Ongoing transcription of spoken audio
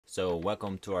So,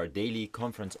 welcome to our daily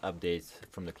conference update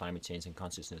from the Climate Change and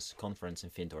Consciousness Conference in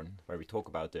Findhorn, where we talk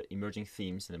about the emerging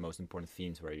themes and the most important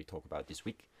themes where we talk about this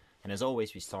week. And as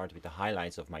always, we start with the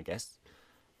highlights of my guests.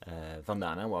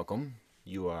 Vandana, welcome.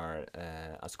 You are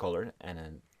a scholar and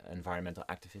an environmental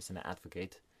activist and an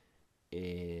advocate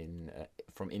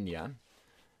from India.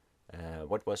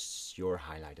 What was your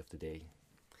highlight of the day?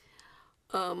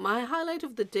 My highlight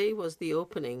of the day was the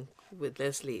opening with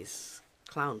Leslie's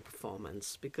clown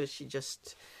performance, because she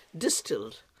just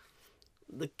distilled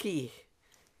the key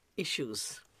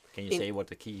issues. Can you say what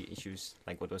the key issues,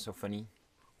 like what was so funny?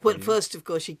 Well, first, of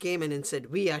course, she came in and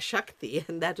said, we are Shakti,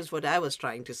 and that is what I was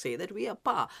trying to say, that we are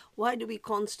power. Why do we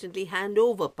constantly hand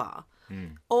over power?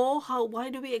 Or why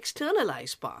do we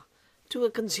externalize power to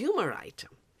a consumer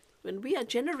item when we are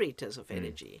generators of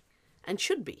energy and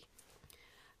should be?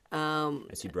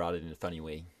 As you brought it in a funny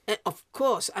way. Of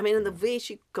course. I mean, and the way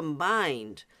she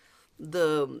combined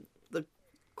the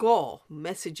core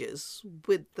messages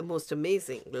with the most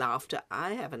amazing laughter.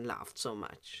 I haven't laughed so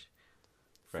much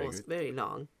for very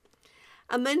long.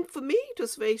 And then for me, it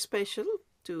was very special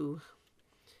to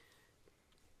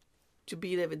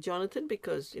be there with Jonathan,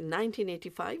 because in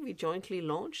 1985, we jointly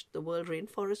launched the World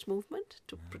Rainforest Movement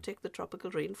to protect the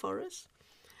tropical rainforests.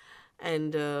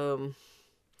 And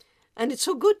it's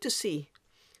so good to see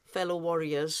fellow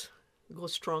warriors go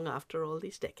strong after all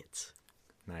these decades.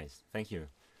 Nice. Thank you.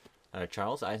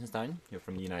 Charles Eisenstein, you're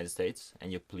from the United States,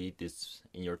 and you plead this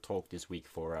in your talk this week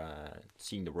for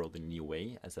seeing the world in a new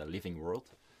way, as a living world.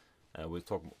 We'll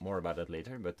talk more about that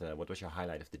later, but what was your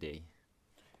highlight of the day?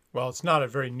 Well, it's not a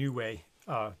very new way,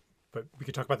 but we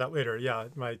could talk about that later. Yeah,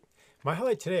 my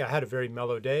highlight today, I had a very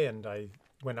mellow day, and I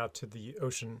went out to the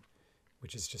ocean,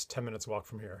 which is just 10 minutes walk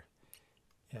from here,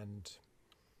 and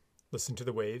listened to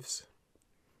the waves.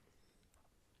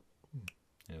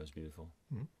 It was beautiful.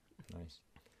 Nice.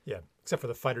 Yeah, except for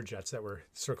the fighter jets that were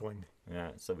circling.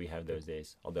 Yeah, so we have those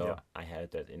days. Although I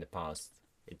had that in the past.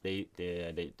 The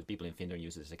people in Findhorn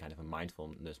use it as a kind of a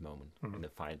mindfulness moment. When the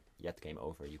fight jet came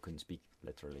over, you couldn't speak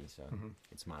literally, so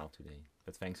it's mild today.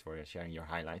 But thanks for sharing your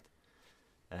highlight.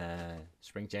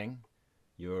 Spring Cheng,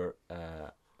 you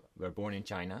were born in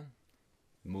China,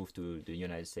 moved to the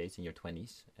United States in your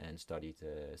 20s and studied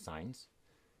science.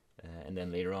 And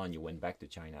then later on, you went back to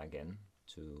China again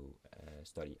to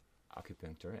study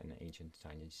acupuncture and ancient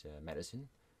Chinese medicine.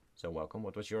 So welcome.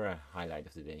 What was your highlight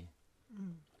of the day?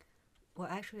 Well,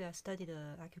 actually, I studied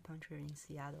acupuncture in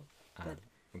Seattle, but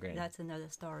that's another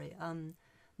story.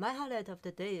 My highlight of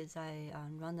the day is I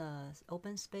run a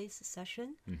open space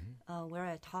session where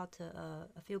I taught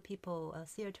a few people a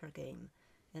theater game,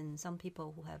 and some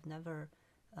people who have never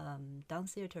done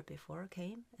theater before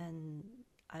came, and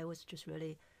I was just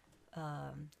really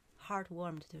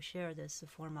heartwarmed to share this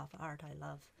form of art I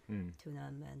love to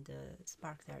them and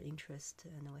spark their interest,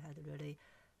 and we had a really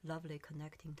lovely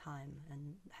connecting time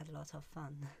and had lots of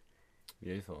fun.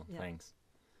 Beautiful, thanks.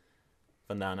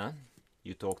 Vandana,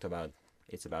 you talked about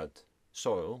it's about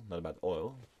soil, not about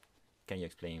oil. Can you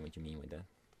explain what you mean with that?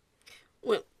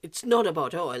 Well, it's not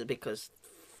about oil, because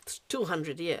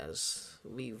 200 years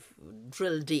we've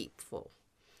drilled deep for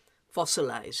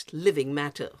fossilized living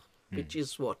matter, which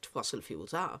is what fossil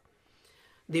fuels are.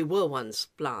 They were once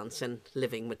plants and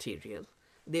living material.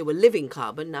 They were living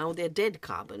carbon, now they're dead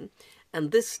carbon.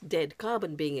 And this dead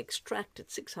carbon being extracted,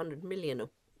 600 million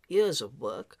years of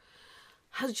work,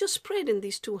 has just spread in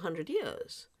these 200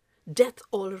 years. Death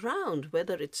all around,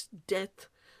 whether it's death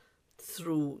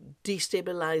through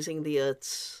destabilizing the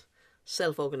Earth's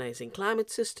self-organizing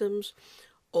climate systems,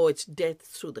 or it's death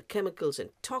through the chemicals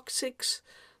and toxics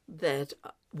that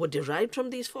were derived from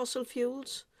these fossil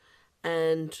fuels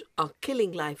and are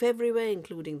killing life everywhere,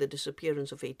 including the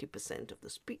disappearance of 80% of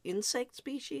the insect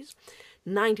species,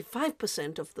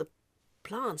 95% of the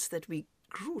plants that we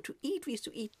grew to eat. We used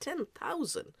to eat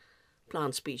 10,000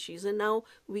 plant species, and now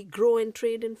we grow and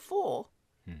trade in 4,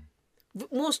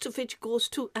 most of which goes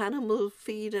to animal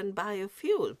feed and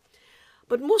biofuel.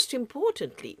 But most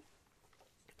importantly,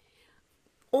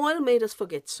 oil made us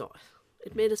forget soil.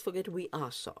 It made us forget we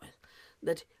are soil,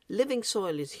 that living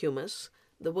soil is humus.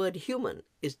 The word human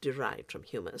is derived from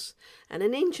humus. And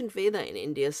an ancient Veda in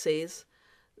India says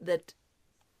that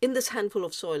in this handful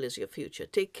of soil is your future.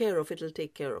 Take care of it, it'll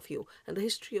take care of you. And the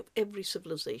history of every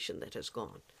civilization that has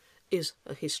gone is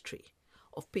a history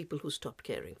of people who stopped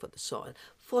caring for the soil.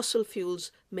 Fossil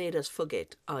fuels made us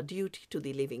forget our duty to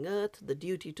the living earth, the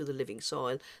duty to the living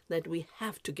soil, that we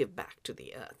have to give back to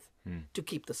the earth to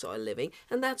keep the soil living.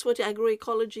 And that's what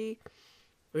agroecology,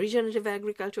 regenerative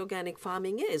agriculture, organic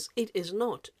farming is. It is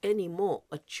not anymore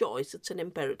a choice, it's an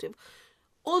imperative.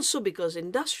 Also because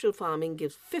industrial farming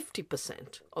gives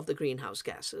 50% of the greenhouse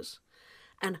gases,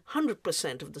 and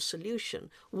 100% of the solution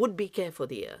would be care for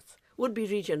the earth, would be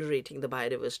regenerating the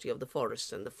biodiversity of the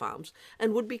forests and the farms,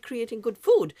 and would be creating good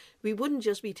food. We wouldn't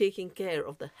just be taking care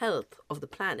of the health of the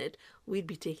planet, we'd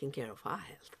be taking care of our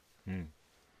health.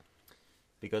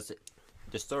 Because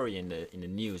the story in the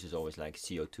news is always like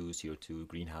CO2,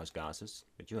 greenhouse gases,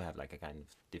 but you have like a kind of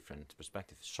different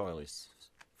perspective. Soil is,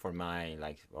 for me,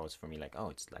 oh,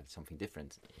 it's like something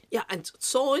different. Yeah, and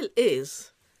soil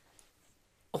is,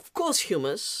 of course,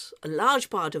 humus. A large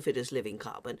part of it is living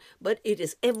carbon, but it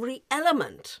is every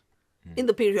element in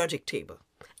the periodic table.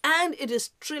 And it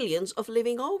is trillions of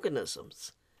living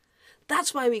organisms.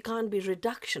 That's why we can't be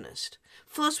reductionist.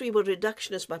 First, we were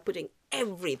reductionist by putting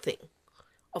everything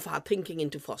of our thinking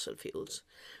into fossil fuels.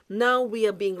 Now we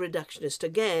are being reductionist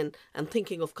again and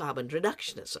thinking of carbon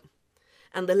reductionism.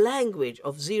 And the language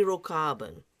of zero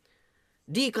carbon,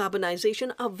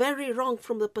 decarbonization are very wrong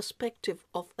from the perspective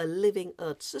of a living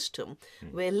earth system,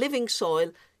 where living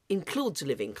soil includes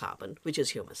living carbon, which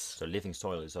is humus. So living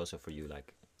soil is also for you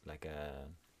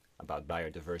about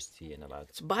biodiversity and about...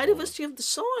 It's biodiversity of the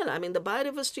soil. I mean, the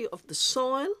biodiversity of the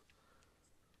soil,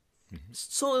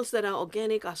 soils that are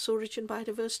organic are so rich in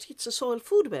biodiversity. It's a soil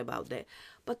food web out there.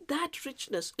 But that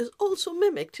richness is also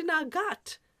mimicked in our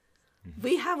gut.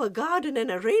 We have a garden and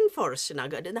a rainforest in our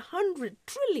gut and 100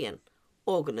 trillion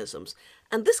organisms.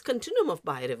 And this continuum of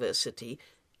biodiversity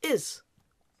is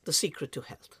the secret to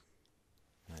health.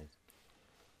 Right.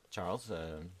 Charles,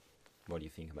 what do you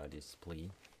think about this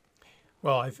plea?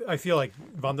 Well, I feel like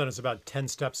Vandana is about 10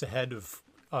 steps ahead of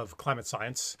climate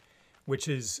science, which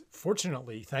is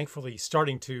fortunately, thankfully,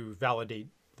 starting to validate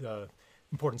the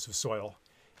importance of soil,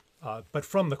 but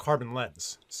from the carbon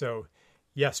lens. So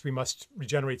yes, we must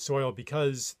regenerate soil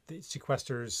because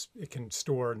it can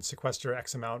store and sequester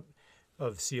X amount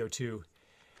of CO2.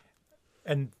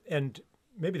 And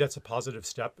maybe that's a positive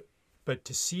step, but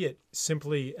to see it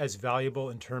simply as valuable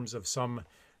in terms of some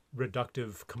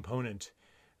reductive component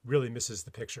really misses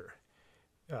the picture.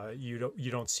 You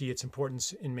don't see its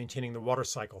importance in maintaining the water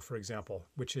cycle, for example,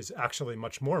 which is actually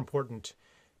much more important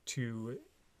to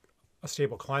a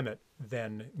stable climate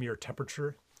than mere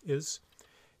temperature is.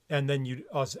 And then you,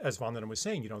 as Vandana was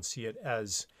saying, you don't see it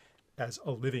as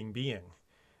a living being.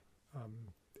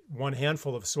 One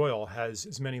handful of soil has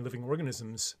as many living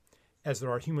organisms as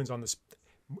there are humans on this,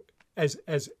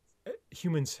 as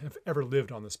humans have ever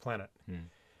lived on this planet.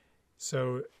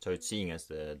 So it's seeing as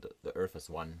the earth as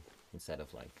one instead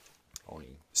of like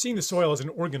only seeing the soil as an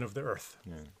organ of the earth.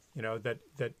 You know, that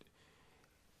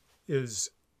is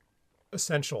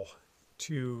essential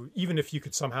to, even if you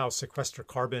could somehow sequester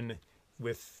carbon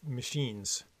with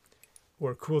machines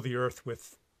or cool the earth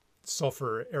with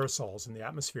sulfur aerosols in the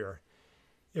atmosphere,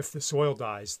 if the soil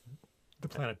dies, the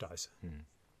planet dies.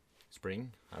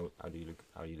 Spring, how do you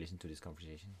listen to this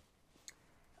conversation?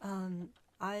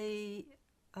 I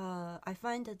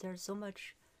find that there's so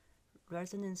much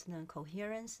resonance and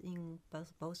coherence in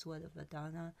both what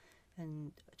Vandana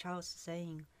and Charles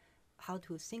saying, how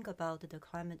to think about the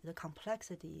climate, the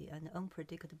complexity and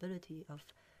unpredictability of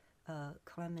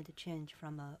climate change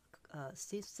from a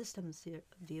systems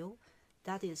view.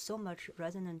 That is so much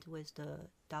resonant with the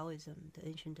Taoism, the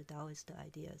ancient Taoist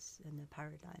ideas and the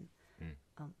paradigm.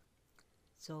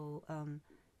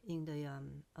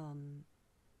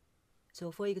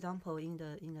 So for example, in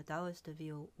the Taoist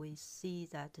view, we see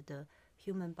that the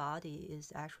human body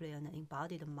is actually an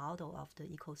embodied model of the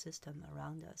ecosystem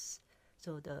around us.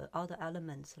 So all the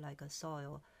elements like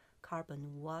soil,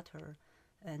 carbon, water,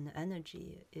 and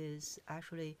energy is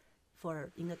actually,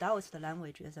 in the Taoist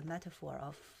language, is a metaphor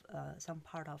of some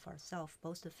part of ourself,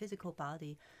 both the physical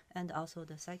body and also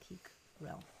the psychic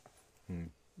realm.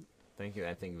 Thank you.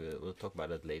 I think we'll talk about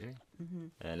that later.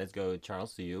 Let's go,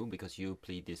 Charles, to you, because you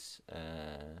plead this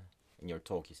in your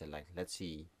talk. You said let's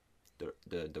see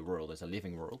the world as a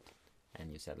living world,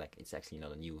 and you said it's actually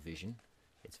not a new vision;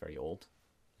 it's very old.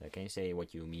 Can you say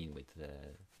what you mean with?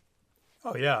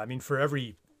 Oh yeah, I mean, for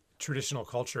every traditional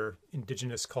culture,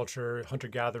 indigenous culture,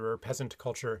 hunter-gatherer, peasant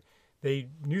culture, they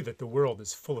knew that the world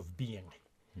is full of being,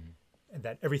 and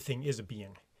that everything is a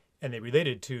being, and they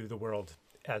related to the world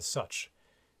as such.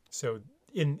 So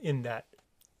in that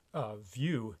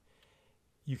view,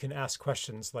 you can ask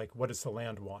questions like, what does the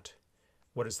land want?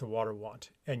 What does the water want?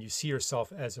 And you see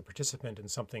yourself as a participant in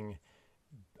something,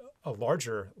 a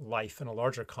larger life and a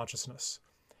larger consciousness.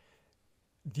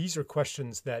 These are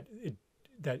questions that it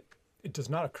does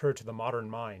not occur to the modern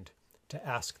mind to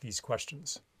ask these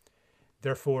questions.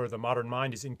 Therefore, the modern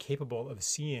mind is incapable of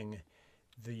seeing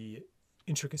the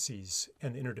intricacies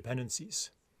and the interdependencies.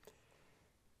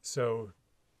 So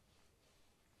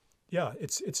yeah,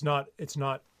 it's not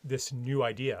this new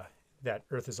idea that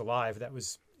Earth is alive that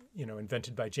was,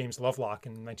 invented by James Lovelock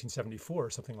in 1974 or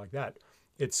something like that.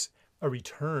 It's a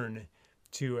return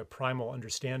to a primal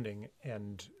understanding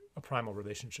and a primal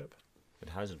relationship. But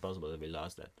how is it possible that we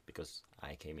lost that? Because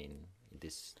I came in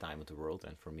this time of the world,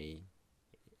 and for me,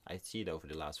 I see it over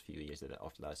the last few years,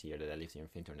 after last year that I lived here in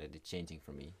Findhorn, that it's changing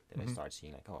for me. That I start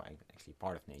seeing like, oh, I'm actually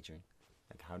part of nature.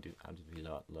 Like, how did we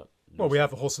lose? Well, we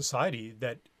have a whole society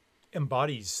that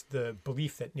embodies the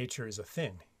belief that nature is a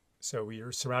thing. So we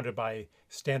are surrounded by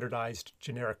standardized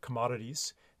generic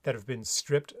commodities that have been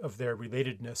stripped of their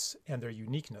relatedness and their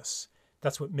uniqueness.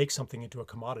 That's what makes something into a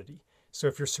commodity. So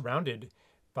if you're surrounded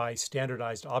by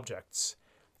standardized objects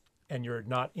and you're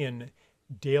not in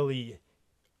daily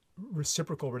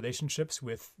reciprocal relationships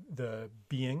with the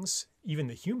beings, even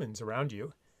the humans around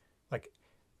you, like,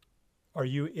 are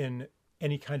you in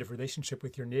any kind of relationship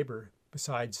with your neighbor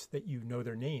besides that you know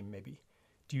their name, maybe?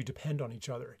 Do you depend on each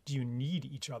other? Do you need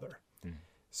each other?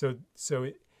 So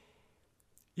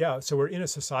we're in a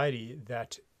society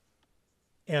that,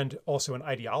 and also an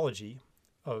ideology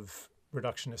of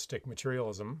reductionistic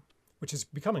materialism, which is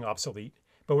becoming obsolete,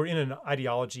 but we're in an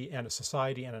ideology and a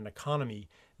society and an economy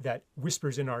that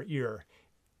whispers in our ear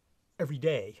every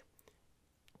day,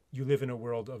 you live in a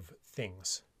world of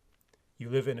things. You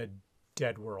live in a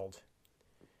dead world,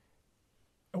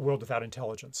 a world without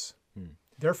intelligence.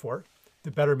 Therefore,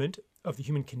 the betterment of the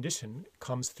human condition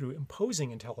comes through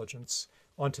imposing intelligence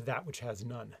onto that which has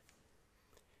none.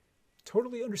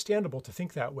 Totally understandable to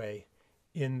think that way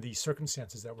in the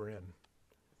circumstances that we're in.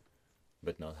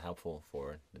 But not helpful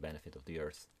for the benefit of the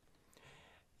earth.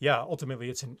 Yeah, ultimately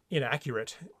it's an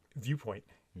inaccurate viewpoint.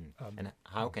 And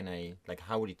how can I,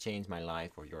 how would it change my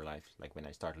life or your life, when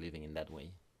I start living in that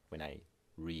way, when I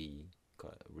regain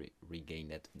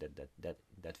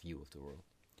that view of the world?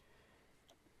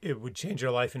 It would change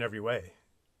your life in every way.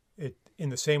 In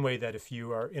the same way that if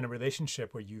you are in a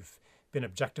relationship where you've been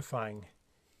objectifying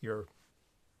the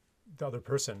other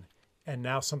person, and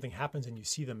now something happens and you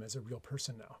see them as a real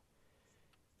person now,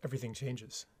 everything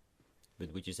changes.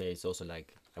 But would you say it's also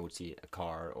I would see a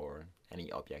car or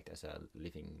any object as a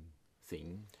living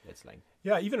thing? That's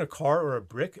Yeah, even a car or a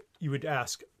brick, you would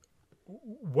ask,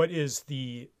 what is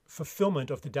the fulfillment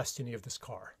of the destiny of this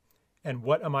car? And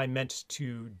what am I meant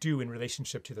to do in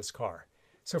relationship to this car?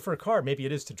 So for a car, maybe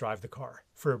it is to drive the car.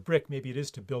 For a brick, maybe it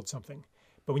is to build something.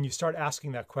 But when you start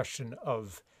asking that question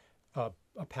of a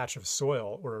patch of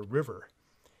soil or a river,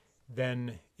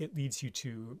 then it leads you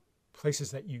to places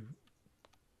that you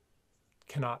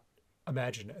cannot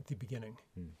imagine at the beginning.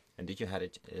 And did you have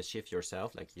a shift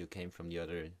yourself? You came from the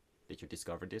other, did you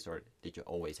discover this, or did you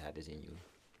always have this in you?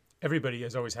 Everybody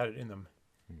has always had it in them.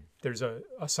 There's a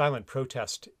silent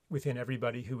protest within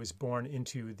everybody who is born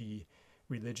into the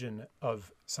religion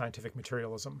of scientific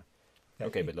materialism.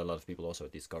 Okay, but a lot of people also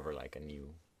discover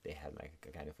they had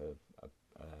a kind of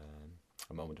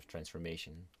a moment of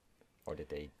transformation, or that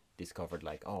they discovered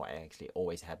oh, I actually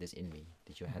always had this in me.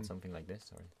 Did you have something like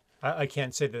this? Or I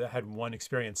can't say that I had one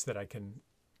experience that I can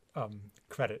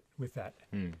credit with that.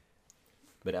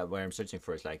 But what I'm searching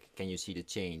for is can you see the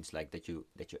change, that you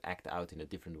act out in a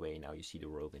different way now? You see the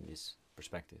world in this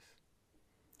perspective.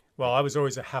 Well, I was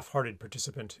always a half-hearted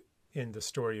participant in the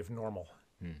story of normal.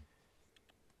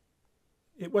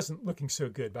 It wasn't looking so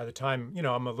good by the time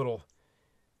I'm a little.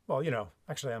 Well,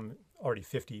 actually I'm already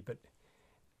 50, but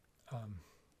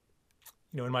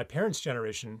in my parents'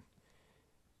 generation,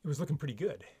 it was looking pretty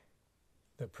good.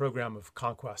 The program of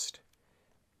conquest,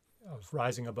 of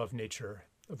rising above nature,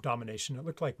 of domination, it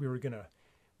looked like we were gonna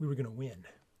win.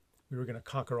 We were gonna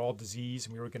conquer all disease,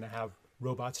 and we were gonna have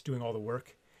robots doing all the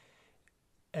work.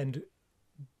 And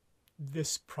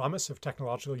this promise of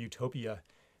technological utopia,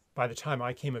 by the time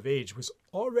I came of age, was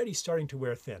already starting to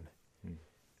wear thin.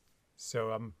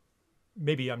 So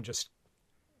maybe I'm just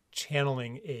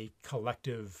channeling a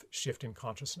collective shift in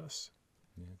consciousness.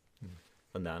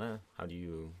 Vandana, how do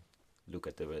you look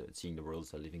at seeing the world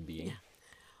as a living being? Yeah.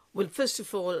 Well, first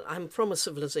of all, I'm from a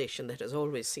civilization that has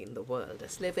always seen the world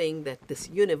as living, that this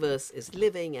universe is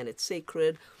living and it's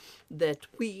sacred, that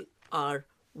we are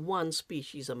one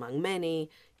species among many,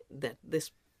 that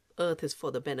this earth is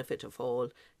for the benefit of all.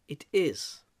 It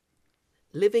is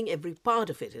living, every part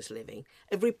of it is living,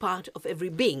 every part of every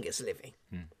being is living.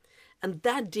 And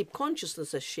that deep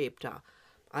consciousness has shaped our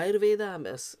Ayurveda,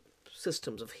 our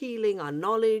systems of healing, our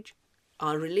knowledge,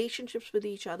 our relationships with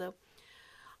each other.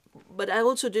 But I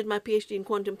also did my PhD in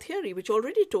quantum theory, which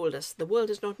already told us the world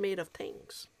is not made of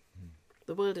things.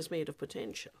 The world is made of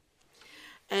potential.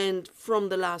 And from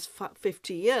the last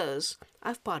 50 years,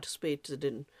 I've participated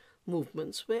in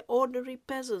movements where ordinary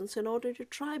peasants and ordinary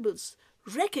tribals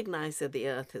recognize that the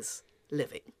earth is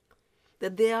living,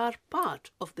 that they are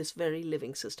part of this very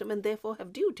living system and therefore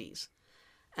have duties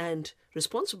and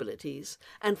responsibilities,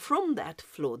 and from that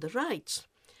flow the rights.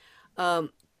 I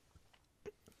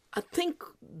think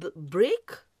the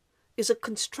break is a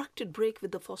constructed break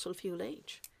with the fossil fuel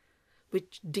age,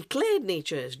 which declared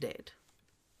nature as dead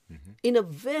in a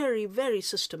very, very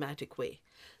systematic way.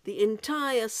 The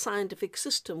entire scientific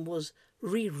system was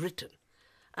rewritten.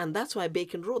 And that's why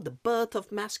Bacon wrote, the birth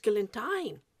of masculine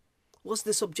time was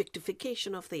this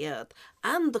objectification of the earth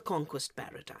and the conquest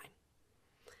paradigm.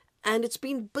 And it's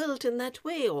been built in that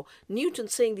way. Or Newton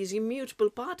saying these immutable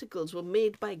particles were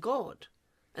made by God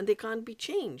and they can't be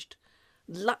changed.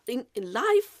 In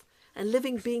life and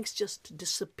living beings just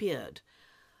disappeared.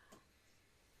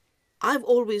 I've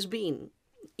always been,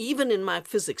 even in my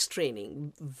physics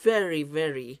training, very,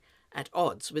 very at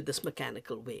odds with this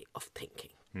mechanical way of thinking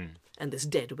and this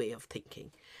dead way of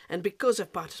thinking. And because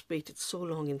I've participated so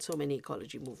long in so many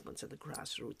ecology movements at the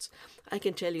grassroots, I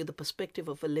can tell you the perspective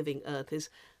of a living earth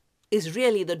is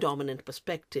really the dominant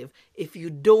perspective if you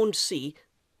don't see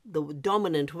the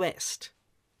dominant West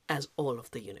as all of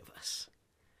the universe.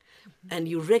 And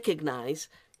you recognize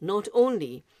not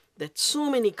only that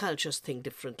so many cultures think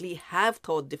differently, have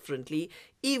thought differently,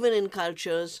 even in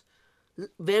cultures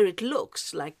where it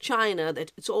looks like China,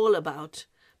 that it's all about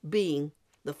being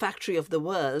the factory of the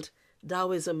world,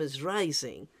 Taoism is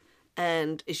rising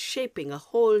and is shaping a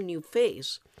whole new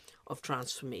phase of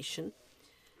transformation.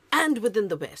 And within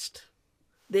the West,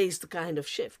 there is the kind of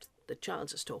shift that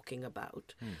Charles is talking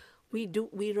about.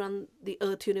 We run the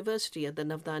Earth University at the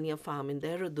Navdanya farm in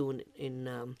Dehradun in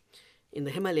the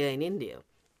Himalaya in India.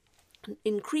 And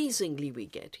increasingly we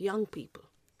get young people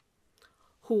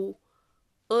who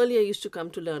earlier used to come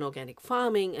to learn organic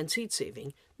farming and seed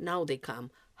saving. Now they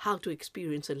come how to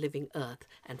experience a living earth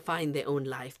and find their own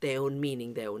life, their own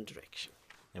meaning, their own direction.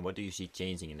 And what do you see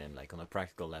changing in them, like on a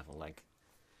practical level, like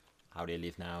how they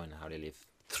live now and how they live?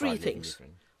 Three things.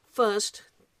 First,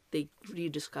 they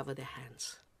rediscover their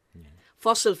hands.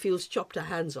 Fossil fuels chopped our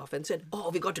hands off and said,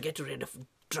 we got to get rid of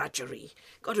drudgery,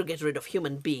 got to get rid of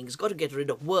human beings, got to get rid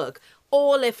of work.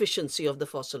 All efficiency of the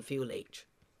fossil fuel age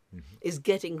is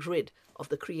getting rid of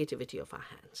the creativity of our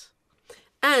hands.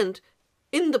 And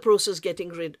in the process, getting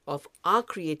rid of our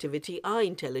creativity, our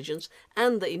intelligence,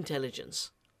 and the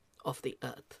intelligence of the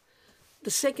earth.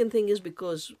 The second thing is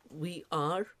because we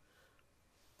are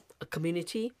a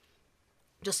community,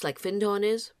 just like Findhorn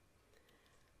is,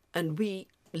 and we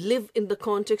live in the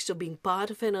context of being part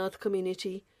of an earth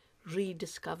community,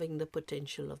 rediscovering the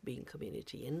potential of being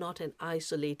community and not an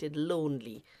isolated,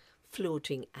 lonely,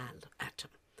 floating atom,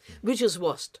 which is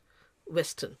what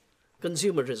Western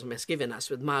consumerism has given us,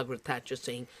 with Margaret Thatcher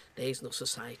saying there is no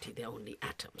society, there are only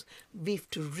atoms. We have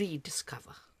to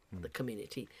rediscover the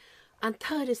community. And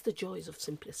third is the joys of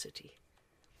simplicity.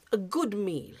 A good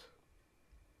meal.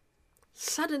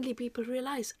 Suddenly people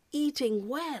realize eating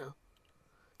well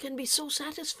can be so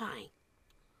satisfying.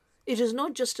 It is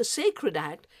not just a sacred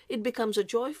act, it becomes a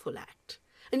joyful act.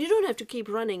 And you don't have to keep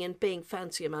running and paying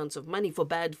fancy amounts of money for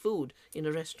bad food in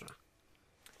a restaurant.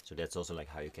 So that's also like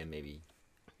how you can maybe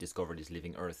discover this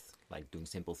living earth, like doing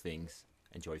simple things,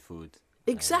 enjoy food.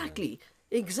 Exactly.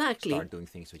 Start doing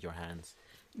things with your hands.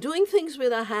 Doing things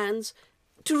with our hands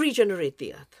to regenerate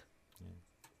the earth.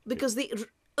 Because the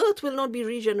earth will not be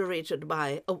regenerated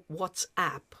by a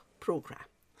WhatsApp program.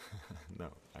 No,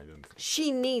 I don't.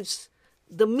 She needs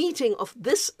the meeting of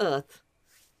this earth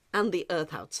and the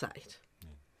earth outside.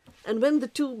 And when the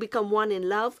two become one in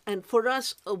love, and for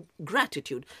us,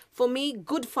 gratitude. For me,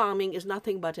 good farming is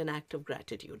nothing but an act of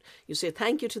gratitude. You say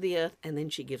thank you to the earth, and then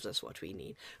she gives us what we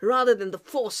need. Rather than the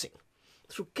forcing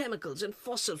through chemicals and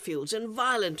fossil fuels and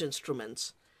violent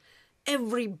instruments.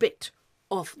 Every bit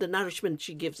of the nourishment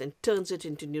she gives and turns it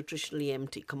into nutritionally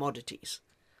empty commodities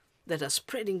that are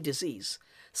spreading disease.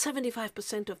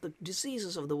 75% of the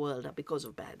diseases of the world are because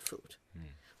of bad food,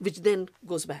 which then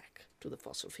goes back to the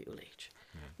fossil fuel age,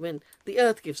 when the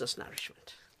earth gives us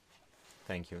nourishment.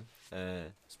 Thank you.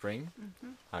 Spring,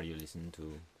 how do you listen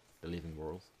to the living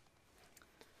world?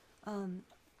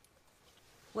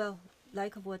 Well,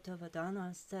 like what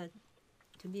Vandana said,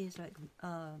 to me it's like,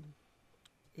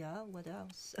 what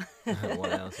else?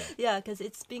 What else? Yeah, because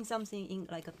it's been something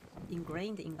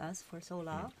ingrained in us for so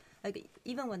long. Like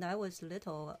even when I was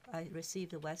little, I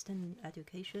received a Western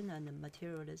education and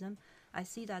materialism. I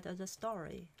see that as a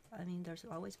story. I mean, there's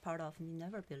always part of me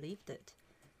never believed it,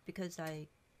 because I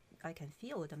can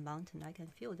feel the mountain, I can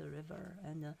feel the river,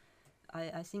 and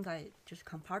I think I just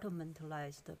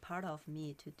compartmentalized the part of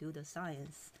me to do the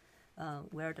science,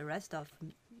 where the rest of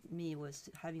me was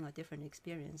having a different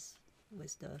experience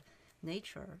with the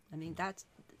nature. I mean, that's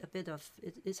a bit of,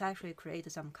 it's actually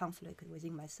created some conflict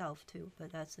within myself too,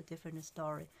 but that's a different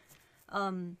story.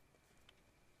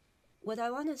 What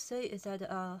I want to say is that,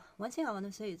 one thing I want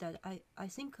to say is that I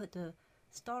think the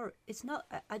story, it's not,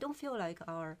 I don't feel like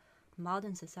our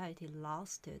modern society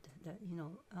lost it. That, you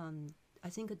know, I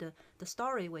think the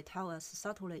story we tell us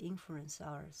subtly influence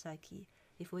our psyche.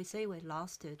 If we say we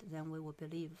lost it, then we will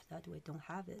believe that we don't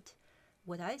have it.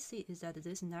 What I see is that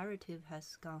this narrative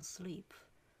has gone asleep.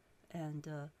 And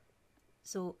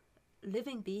so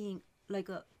living being, like,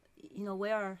 you know, we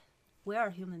are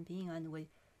human being, and we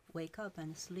wake up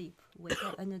and sleep, wake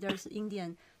up. And there's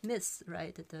Indian myths,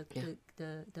 right?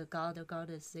 The god or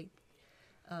goddess, they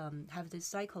have these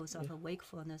cycles of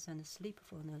wakefulness and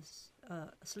sleepfulness,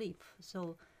 sleep.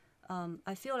 So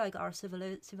I feel like our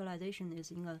civilization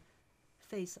is in a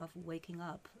phase of waking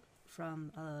up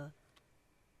from a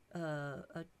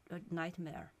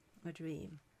nightmare, a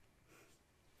dream.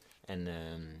 And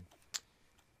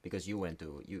because you went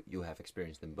to, you have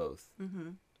experienced them both. Mm-hmm.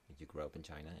 You grew up in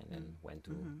China and then went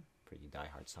to pretty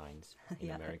diehard science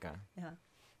in America. Yeah.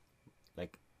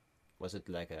 Like, was it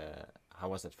like how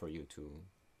was it for you to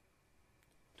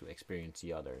experience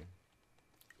the other?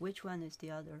 Which one is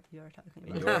the other you're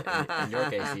talking about? In your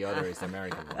case, the other is the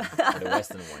American one, or the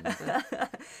Western one,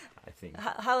 I think.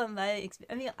 How am I?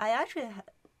 I mean, I actually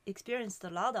experienced a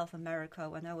lot of America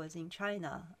when I was in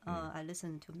China. I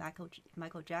listened to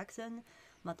Michael Jackson,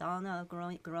 Madonna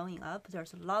growing up.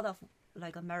 There's a lot of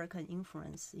like American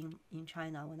influence in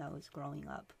China when I was growing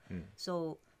up.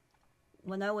 So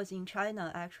when I was in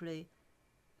China, actually,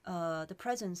 the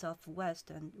presence of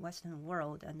Western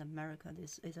world and America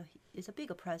is a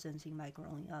bigger presence in my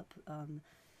growing up.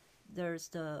 There's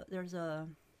a.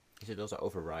 Is it also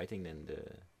overriding then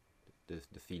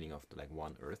the feeling of like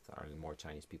one Earth? Are more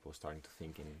Chinese people starting to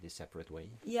think in this separate way?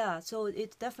 Yeah, so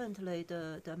it's definitely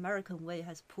the American way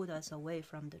has put us away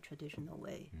from the traditional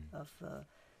way of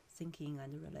thinking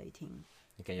and relating.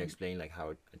 And can you explain like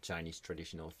how a Chinese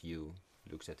traditional view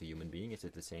looks at the human being? Is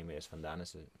it the same way as Vandana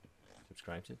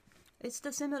subscribes it? It's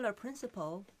the similar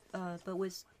principle, but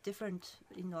with different,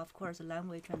 you know, of course,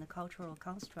 language and the cultural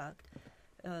construct.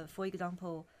 For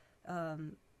example,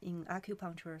 in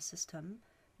acupuncture system,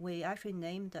 we actually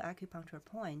named the acupuncture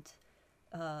point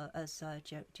as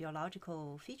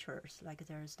geological features. Like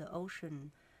there's the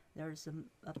ocean, there's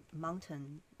a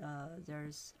mountain,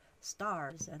 there's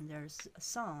stars, and there's a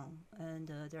sun,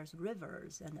 and there's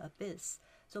rivers and abyss.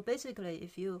 So basically,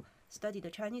 if you study the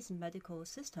Chinese medical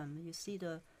system, you see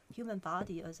the human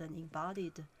body as an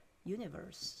embodied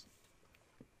universe.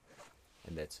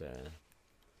 And that's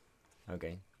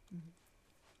okay.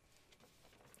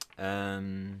 I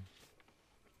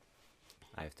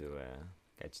have to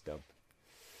catch it up.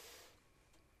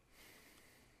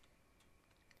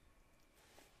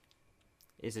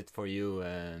 Is it for you?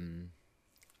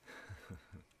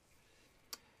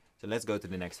 So let's go to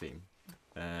the next theme.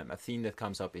 A theme that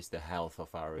comes up is the health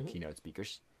of our keynote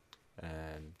speakers.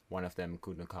 One of them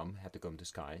couldn't come, had to come to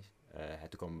Sky, had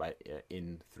to come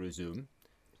in through Zoom.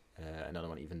 Another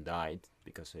one even died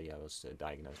because he was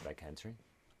diagnosed by cancer.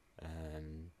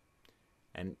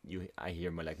 And I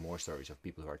hear more stories of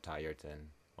people who are tired, and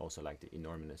also like the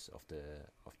enormousness of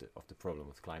the problem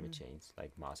with climate change.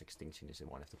 Like mass extinction is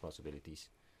one of the possibilities.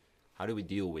 How do we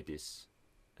deal with this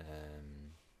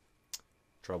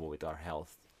trouble with our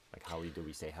health? Like how do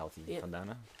we stay healthy,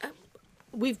 Vandana?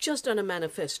 We've just done a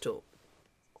manifesto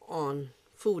on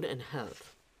food and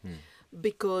health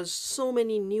because so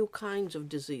many new kinds of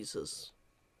diseases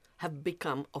have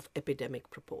become of epidemic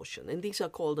proportion. And these are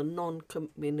called the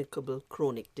non-communicable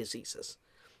chronic diseases.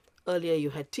 Earlier you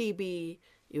had TB,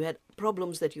 you had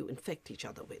problems that you infect each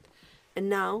other with. And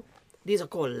now these are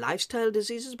called lifestyle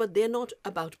diseases, but they're not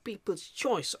about people's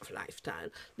choice of lifestyle.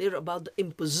 They're about the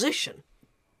imposition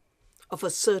of a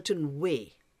certain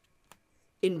way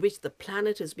in which the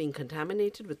planet is being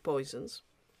contaminated with poisons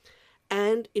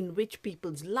and in which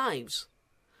people's lives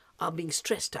are being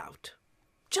stressed out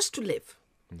just to live.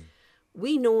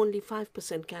 We know only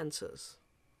 5% cancers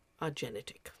are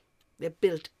genetic. They're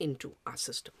built into our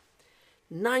system.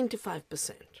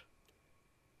 95%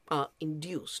 are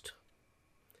induced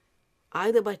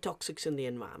either by toxics in the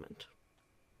environment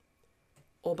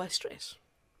or by stress.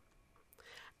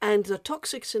 And the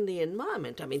toxics in the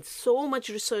environment, I mean, so much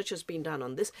research has been done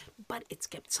on this, but it's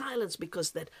kept silence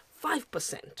because that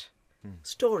 5%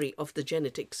 story of the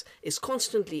genetics is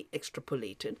constantly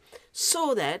extrapolated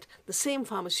so that the same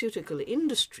pharmaceutical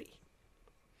industry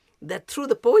that through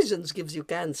the poisons gives you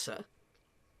cancer.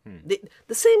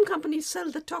 The same companies sell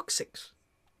the toxics.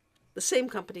 The same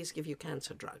companies give you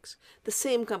cancer drugs. The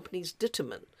same companies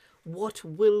determine what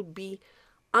will be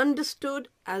understood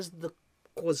as the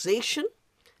causation.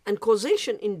 And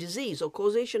causation in disease or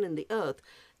causation in the earth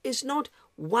is not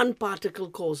one particle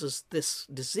causes this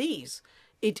disease.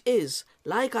 It is,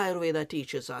 like Ayurveda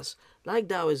teaches us, like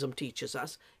Taoism teaches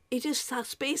us, it is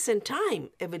space and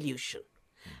time evolution.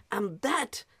 And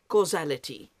that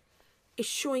causality is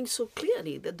showing so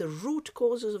clearly that the root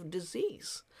causes of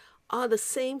disease are the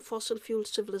same fossil fuel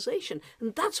civilization.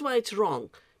 And that's why it's wrong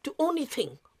to only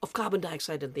think of carbon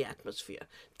dioxide in the atmosphere,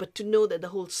 but to know that the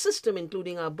whole system,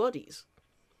 including our bodies,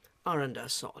 are under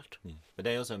assault. Yeah. But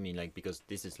I also mean, like, because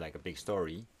this is like a big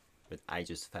story, but I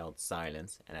just felt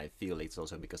silence, and I feel it's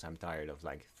also because I'm tired of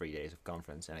like 3 days of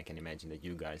conference, and I can imagine that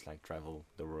you guys like travel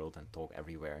the world and talk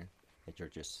everywhere, that you're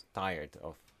just tired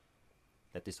of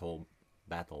that. This whole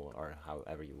battle, or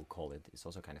however you will call it, is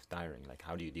also kind of tiring. Like,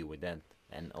 how do you deal with that?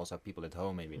 And also people at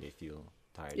home, maybe they feel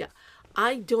tired. Yeah,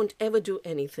 I don't ever do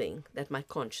anything that my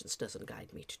conscience doesn't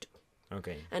guide me to do.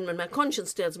 Okay. And when my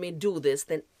conscience tells me do this,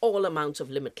 then all amounts of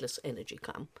limitless energy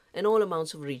come and all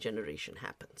amounts of regeneration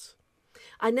happens.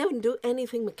 I never do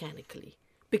anything mechanically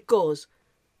because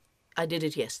I did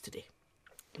it yesterday.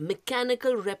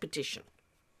 Mechanical repetition,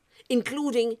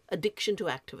 including addiction to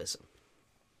activism,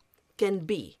 can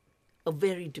be a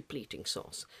very depleting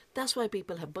source. That's why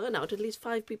people have burnout. At least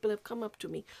 5 people have come up to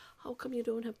me. How come you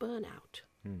don't have burnout?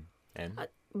 And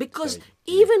because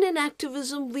even in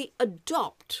activism, we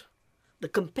adopt the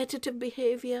competitive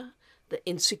behavior, the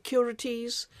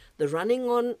insecurities, the running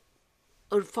on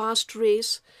a fast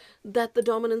race that the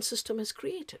dominant system has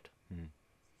created.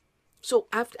 So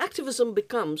activism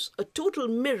becomes a total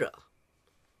mirror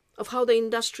of how the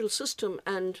industrial system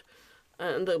and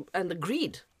the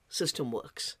greed system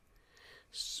works.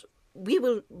 So we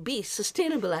will be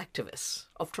sustainable activists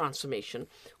of transformation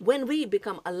when we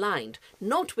become aligned,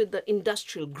 not with the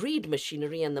industrial greed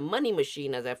machinery and the money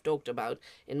machine, as I've talked about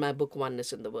in my book,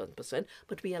 Oneness in the 1%,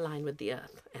 but we align with the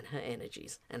earth and her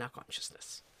energies and our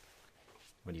consciousness.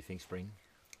 What do you think, Spring?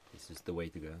 This is the way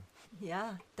to go.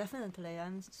 Yeah, definitely.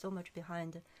 I'm so much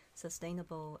behind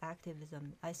sustainable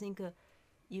activism. I think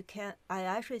I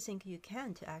actually think you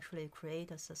can't actually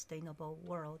create a sustainable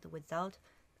world without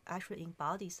actually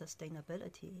embody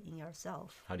sustainability in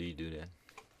yourself. How do you do that?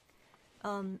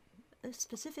 A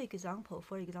specific example,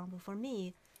 for example, for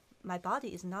me, my body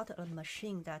is not a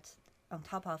machine that on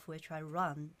top of which I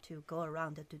run to go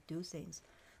around to do things.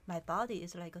 My body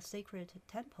is like a sacred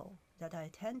temple that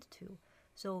I tend to.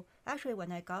 So actually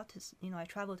when I got to, I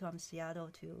traveled from Seattle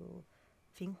to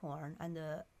Findhorn, and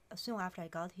soon after I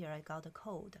got here, I got a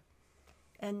cold.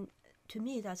 And to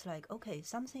me, that's like, okay,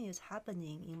 something is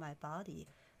happening in my body,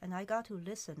 and I got to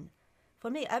listen. For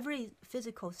me, every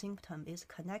physical symptom is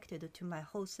connected to my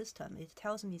whole system. It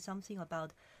tells me something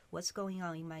about what's going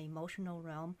on in my emotional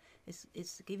realm.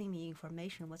 It's giving me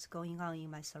information what's going on in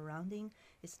my surrounding.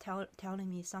 It's telling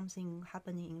me something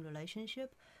happening in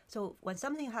relationship. So when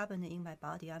something happening in my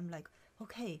body, I'm like,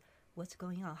 okay, what's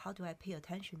going on? How do I pay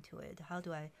attention to it? How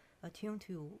do I attune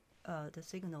to the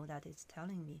signal that it's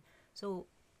telling me? So,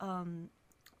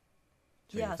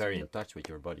 you're very in touch with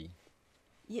your body.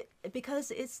 Yeah, because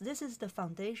this is the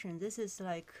foundation. This is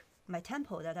like my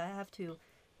temple that I have to,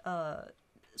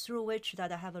 through which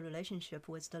that I have a relationship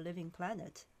with the living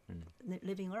planet,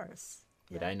 living Earth.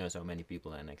 But I know so many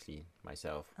people, and actually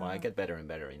myself, well, I get better and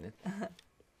better in it,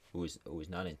 who is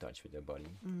not in touch with their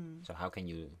body. So how can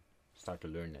you start to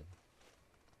learn that?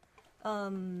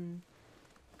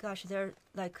 Gosh,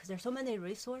 there's so many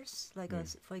resources. Like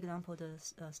for example, the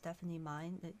Stephanie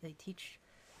Mine, they teach.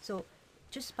 So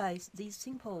just by these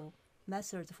simple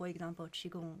methods, for example,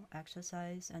 Qigong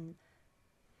exercise, and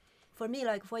for me,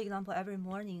 like for example, every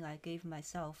morning I give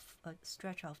myself a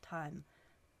stretch of time,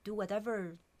 do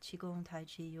whatever Qigong, Tai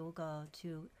Chi, Yoga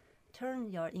to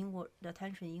turn your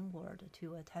attention inward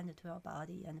to attend to your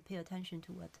body and pay attention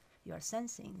to what you are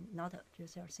sensing, not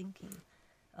just your thinking,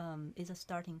 is a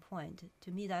starting point.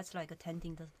 To me, that's like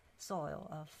attending the soil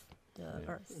of the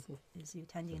earth. Is you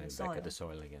tending the soil. Back at the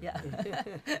soil again. Yeah.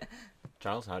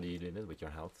 Charles, how do you do it with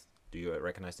your health? Do you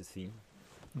recognize the theme?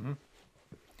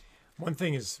 One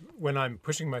thing is when I'm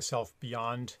pushing myself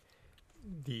beyond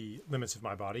the limits of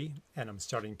my body and I'm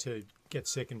starting to get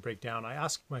sick and break down, I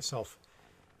ask myself,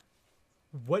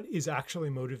 what is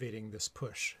actually motivating this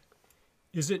push?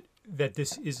 Is it that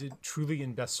this isn't truly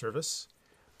in best service?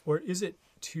 Or is it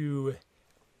to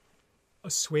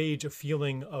assuage a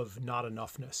feeling of not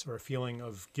enoughness, or a feeling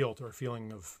of guilt, or a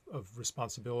feeling of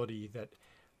responsibility that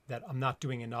that I'm not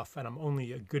doing enough and I'm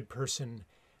only a good person.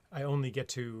 I only get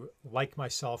to like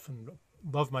myself and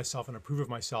love myself and approve of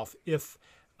myself if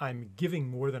I'm giving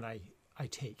more than I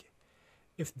take.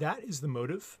 If that is the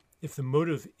motive, if the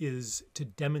motive is to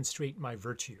demonstrate my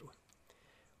virtue,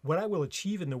 what I will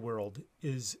achieve in the world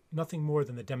is nothing more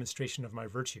than the demonstration of my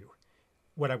virtue.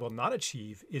 What I will not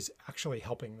achieve is actually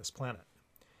helping this planet.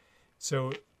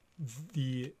 So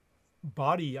the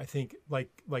body, I think,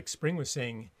 like Spring was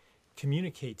saying,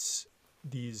 communicates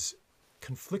these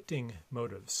conflicting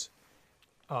motives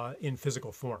in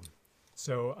physical form.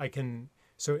 So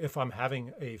if I'm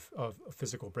having a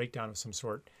physical breakdown of some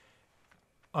sort,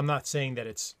 I'm not saying that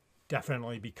it's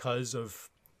definitely because of,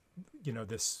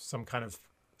 this some kind of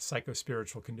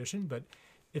psycho-spiritual condition, but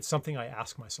it's something I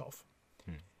ask myself.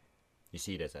 You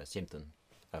see it as a symptom,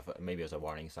 maybe as a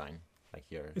warning sign, like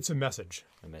it's a message.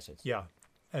 A message. Yeah,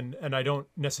 and I'm not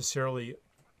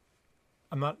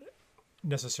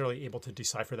necessarily able to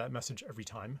decipher that message every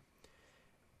time,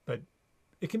 but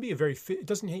it can be it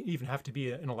doesn't even have to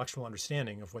be an intellectual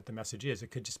understanding of what the message is.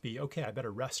 It could just be, okay, I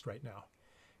better rest right now.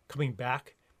 Coming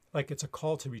back, like it's a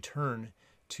call to return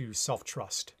to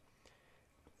self-trust.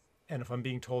 And if I'm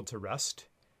being told to rest,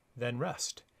 then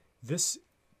rest. This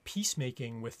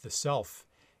peacemaking with the self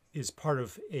is part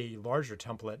of a larger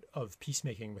template of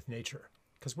peacemaking with nature,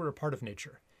 because we're a part of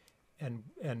nature. And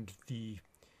the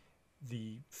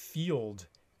field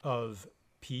of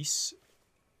peace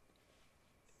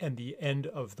and the end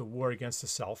of the war against the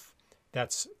self,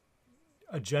 that's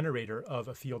a generator of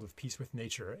a field of peace with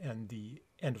nature and the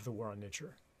end of the war on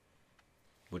nature.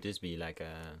 Would this be like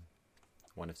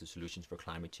one of the solutions for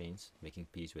climate change, making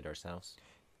peace with ourselves?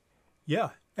 Yeah,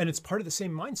 and it's part of the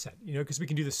same mindset, because we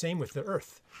can do the same with the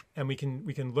earth, and we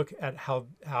can look at how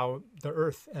the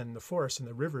earth and the forests and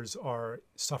the rivers are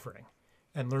suffering,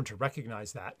 and learn to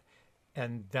recognize that,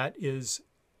 and that is,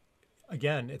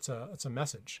 again, it's a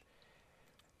message.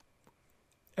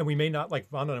 And we may not, like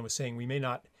Vandana was saying, we may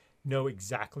not know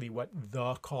exactly what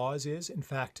the cause is. In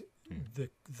fact,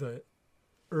 the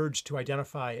urge to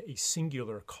identify a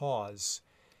singular cause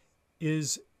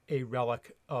is a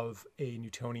relic of a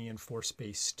Newtonian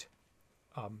force-based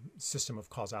system of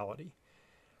causality.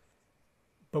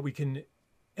 But we can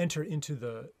enter into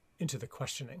the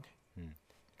questioning.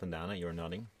 Vandana, you're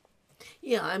nodding.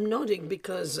 Yeah, I'm nodding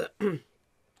because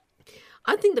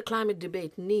I think the climate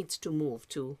debate needs to move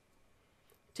to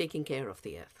taking care of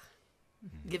the earth,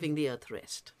 giving the earth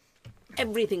rest.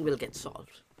 Everything will get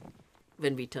solved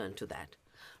when we turn to that,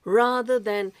 rather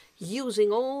than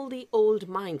using all the old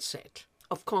mindset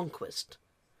of conquest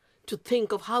to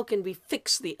think of how can we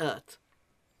fix the earth,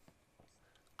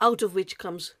 out of which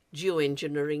comes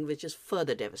geoengineering, which is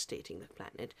further devastating the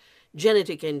planet,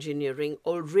 genetic engineering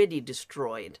already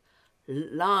destroyed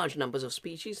large numbers of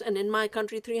species, and in my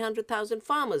country 300,000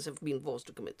 farmers have been forced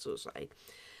to commit suicide.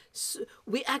 So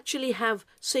we actually have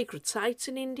sacred sites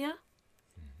in India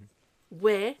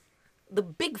where the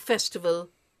big festival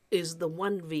is the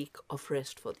 1 week of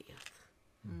rest for the earth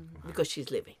because she's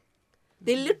living.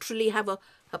 They literally have a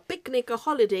picnic, a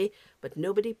holiday, but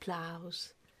nobody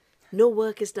plows. No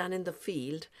work is done in the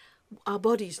field. Our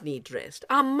bodies need rest.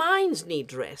 Our minds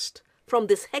need rest from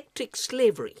this hectic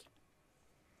slavery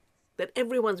that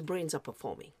everyone's brains are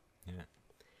performing. Yeah.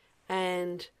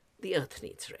 And the earth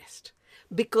needs rest.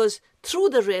 Because through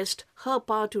the rest, her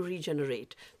power to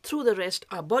regenerate, through the rest,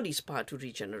 our body's power to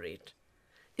regenerate,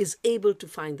 is able to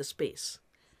find the space.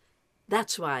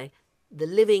 That's why the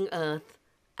living earth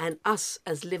and us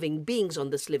as living beings on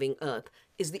this living earth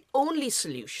is the only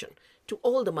solution to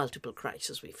all the multiple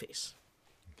crises we face.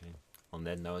 Okay. On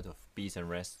that note of peace and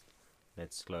rest,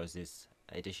 let's close this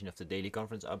edition of the Daily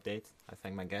Conference Update. I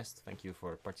thank my guest. Thank you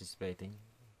for participating.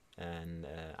 And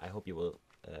I hope you will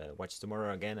watch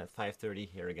tomorrow again at 5:30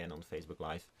 here again on Facebook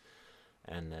Live.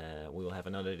 And we will have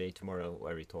another day tomorrow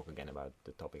where we talk again about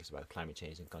the topics about climate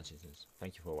change and consciousness.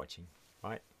 Thank you for watching.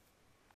 Bye.